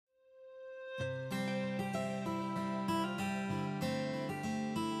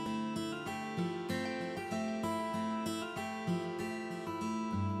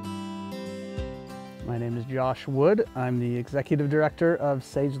My name is Josh Wood. I'm the Executive Director of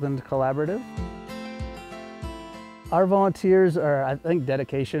Sageland Collaborative. Our volunteers I think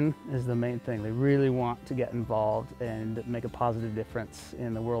dedication is the main thing. They really want to get involved and make a positive difference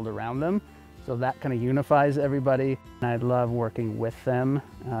in the world around them. So that kind of unifies everybody. I love working with them,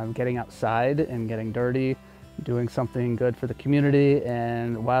 getting outside and getting dirty, doing something good for the community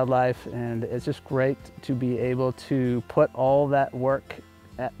and wildlife. And it's just great to be able to put all that work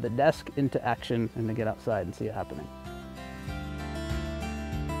at the desk into action and to get outside and see it happening.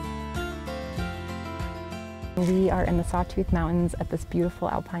 We are in the Sawtooth Mountains at this beautiful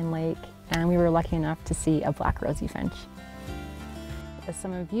alpine lake, and we were lucky enough to see a black rosy finch. As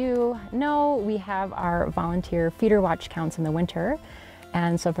some of you know, we have our volunteer feeder watch counts in the winter,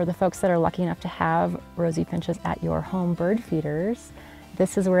 and so for the folks that are lucky enough to have rosy finches at your home bird feeders,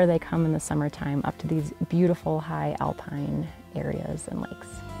 this is where they come in the summertime, up to these beautiful high alpine areas and lakes.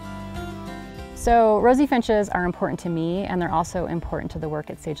 So rosy finches are important to me, and they're also important to the work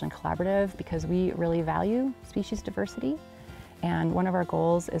at Sageland Collaborative because we really value species diversity, and one of our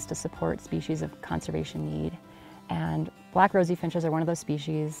goals is to support species of conservation need. And black rosy finches are one of those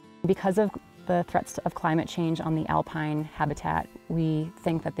species. Because of the threats of climate change on the alpine habitat, we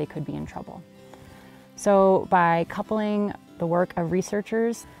think that they could be in trouble. So by coupling the work of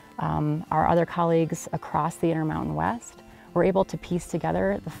researchers, our other colleagues across the Intermountain West, we're able to piece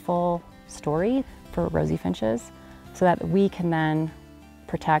together the full story for rosy finches so that we can then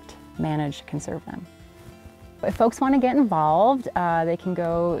protect, manage, conserve them. If folks want to get involved, they can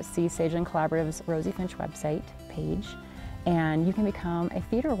go see Sageland Collaborative's Rosy Finch website page, and you can become a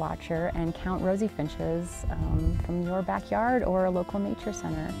feeder watcher and count rosy finches from your backyard or a local nature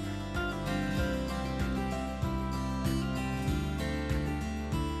center.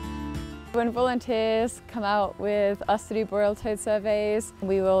 When volunteers come out with us to do boreal toad surveys,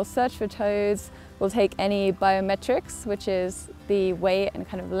 we will search for toads, we'll take any biometrics, which is the weight and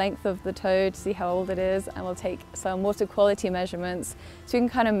kind of length of the toad to see how old it is, and we'll take some water quality measurements so we can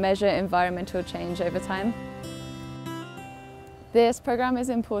kind of measure environmental change over time. This program is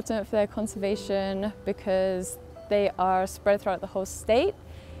important for their conservation because they are spread throughout the whole state.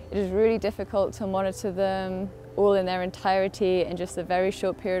 It is really difficult to monitor them all in their entirety in just a very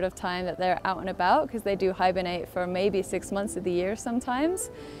short period of time that they're out and about, because they do hibernate for maybe 6 months of the year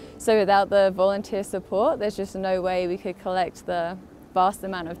sometimes. So without the volunteer support, there's just no way we could collect the vast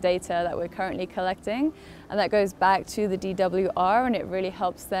amount of data that we're currently collecting. And that goes back to the DWR, and it really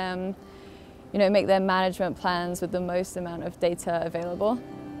helps them, make their management plans with the most amount of data available.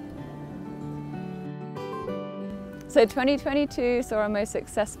 So 2022 saw our most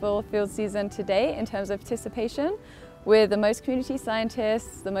successful field season to date in terms of participation, with the most community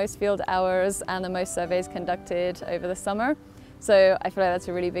scientists, the most field hours, and the most surveys conducted over the summer. So I feel like that's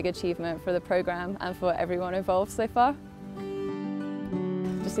a really big achievement for the program and for everyone involved so far.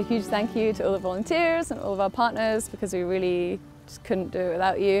 Just a huge thank you to all the volunteers and all of our partners, because we really just couldn't do it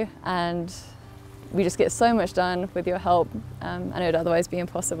without you, and we just get so much done with your help, and it would otherwise be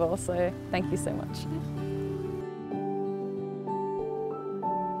impossible, so thank you so much.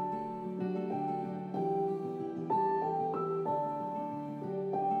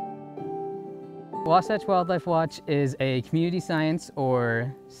 Wasatch Wildlife Watch is a community science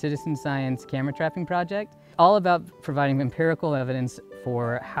or citizen science camera trapping project, all about providing empirical evidence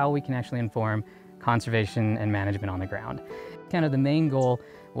for how we can actually inform conservation and management on the ground. Kind of the main goal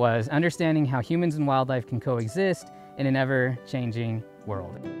was understanding how humans and wildlife can coexist in an ever-changing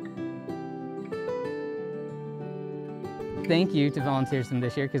world. Thank you to volunteers from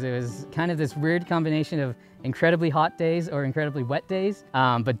this year, because it was kind of this weird combination of incredibly hot days or incredibly wet days.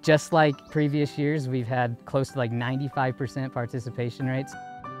 But just like previous years, we've had close to like 95% participation rates.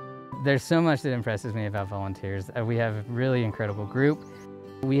 There's so much that impresses me about volunteers. We have a really incredible group.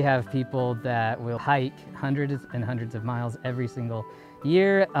 We have people that will hike hundreds and hundreds of miles every single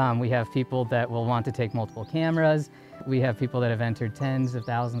year. We have people that will want to take multiple cameras. We have people that have entered tens of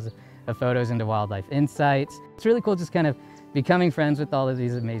thousands of photos into Wildlife Insights. It's really cool just kind of becoming friends with all of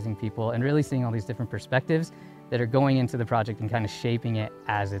these amazing people and really seeing all these different perspectives that are going into the project and kind of shaping it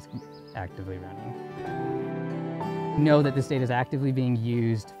as it's actively running. Know that this data is actively being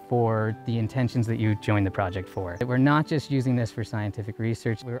used for the intentions that you joined the project for. We're not just using this for scientific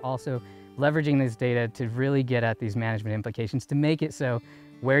research, we're also leveraging this data to really get at these management implications to make it so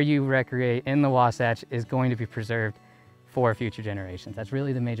where you recreate in the Wasatch is going to be preserved for future generations. That's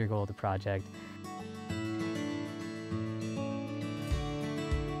really the major goal of the project.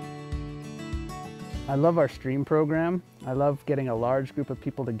 I love our stream program. I love getting a large group of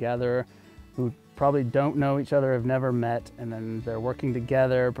people together who probably don't know each other, have never met, and then they're working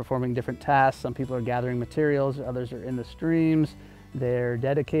together, performing different tasks. Some people are gathering materials, others are in the streams. They're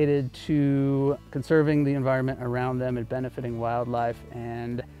dedicated to conserving the environment around them and benefiting wildlife,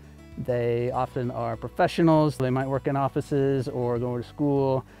 and they often are professionals. They might work in offices or go to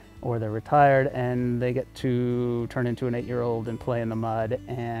school, or they're retired, and they get to turn into an 8-year-old and play in the mud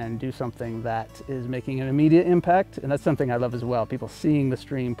and do something that is making an immediate impact. And that's something I love as well, people seeing the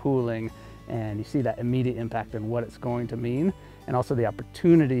stream pooling, and you see that immediate impact and what it's going to mean, and also the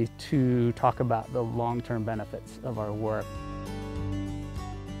opportunity to talk about the long-term benefits of our work.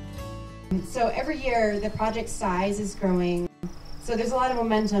 So every year the project size is growing, so there's a lot of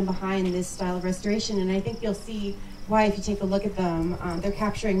momentum behind this style of restoration, and I think you'll see why if you take a look at them. They're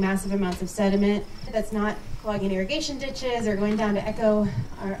capturing massive amounts of sediment that's not clogging irrigation ditches or going down to Echo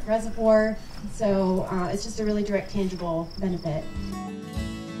Reservoir, so it's just a really direct, tangible benefit.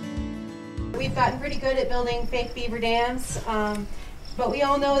 We've gotten pretty good at building fake beaver dams, but we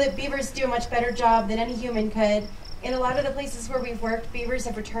all know that beavers do a much better job than any human could. In a lot of the places where we've worked, beavers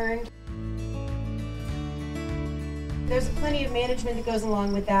have returned. There's plenty of management that goes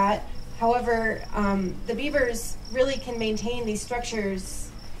along with that. However, the beavers really can maintain these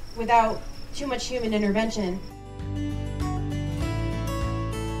structures without too much human intervention.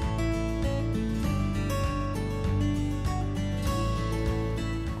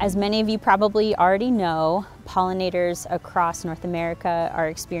 As many of you probably already know, pollinators across North America are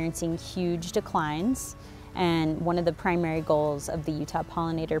experiencing huge declines. And one of the primary goals of the Utah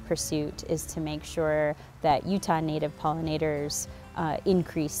Pollinator Pursuit is to make sure that Utah native pollinators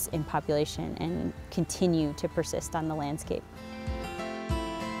increase in population and continue to persist on the landscape.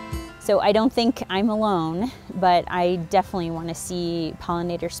 So I don't think I'm alone, but I definitely want to see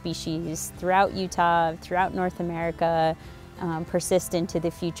pollinator species throughout Utah, throughout North America, persist into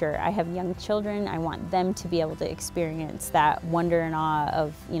the future. I have young children. I want them to be able to experience that wonder and awe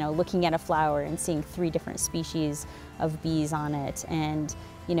of, looking at a flower and seeing 3 different species of bees on it, and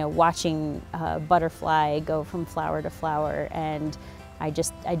watching a butterfly go from flower to flower. And I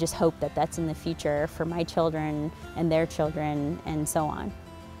just hope that that's in the future for my children and their children, and so on.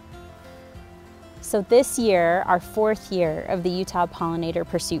 So this year, our 4th year of the Utah Pollinator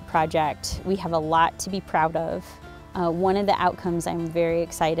Pursuit Project, we have a lot to be proud of. One of the outcomes I'm very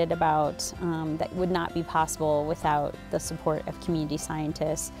excited about that would not be possible without the support of community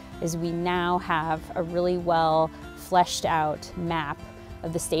scientists is we now have a really well fleshed out map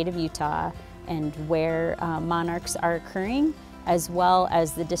of the state of Utah and where monarchs are occurring, as well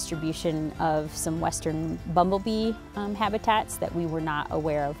as the distribution of some western bumblebee habitats that we were not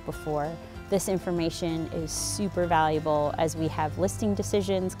aware of before. This information is super valuable as we have listing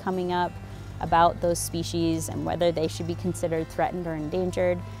decisions coming up about those species and whether they should be considered threatened or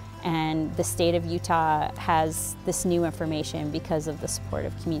endangered. And the state of Utah has this new information because of the support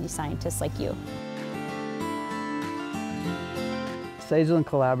of community scientists like you. Sageland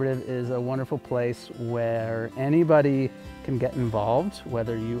Collaborative is a wonderful place where anybody can get involved,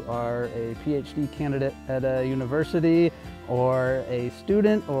 whether you are a PhD candidate at a university or a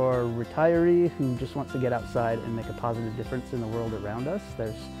student or retiree who just wants to get outside and make a positive difference in the world around us.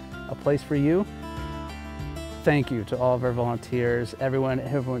 There's a place for you. Thank you to all of our volunteers, everyone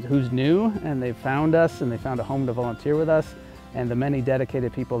who's new and they found us and they found a home to volunteer with us, and the many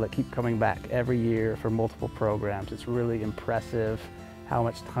dedicated people that keep coming back every year for multiple programs. It's really impressive how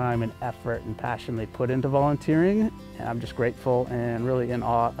much time and effort and passion they put into volunteering, and I'm just grateful and really in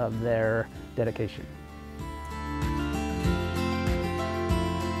awe of their dedication.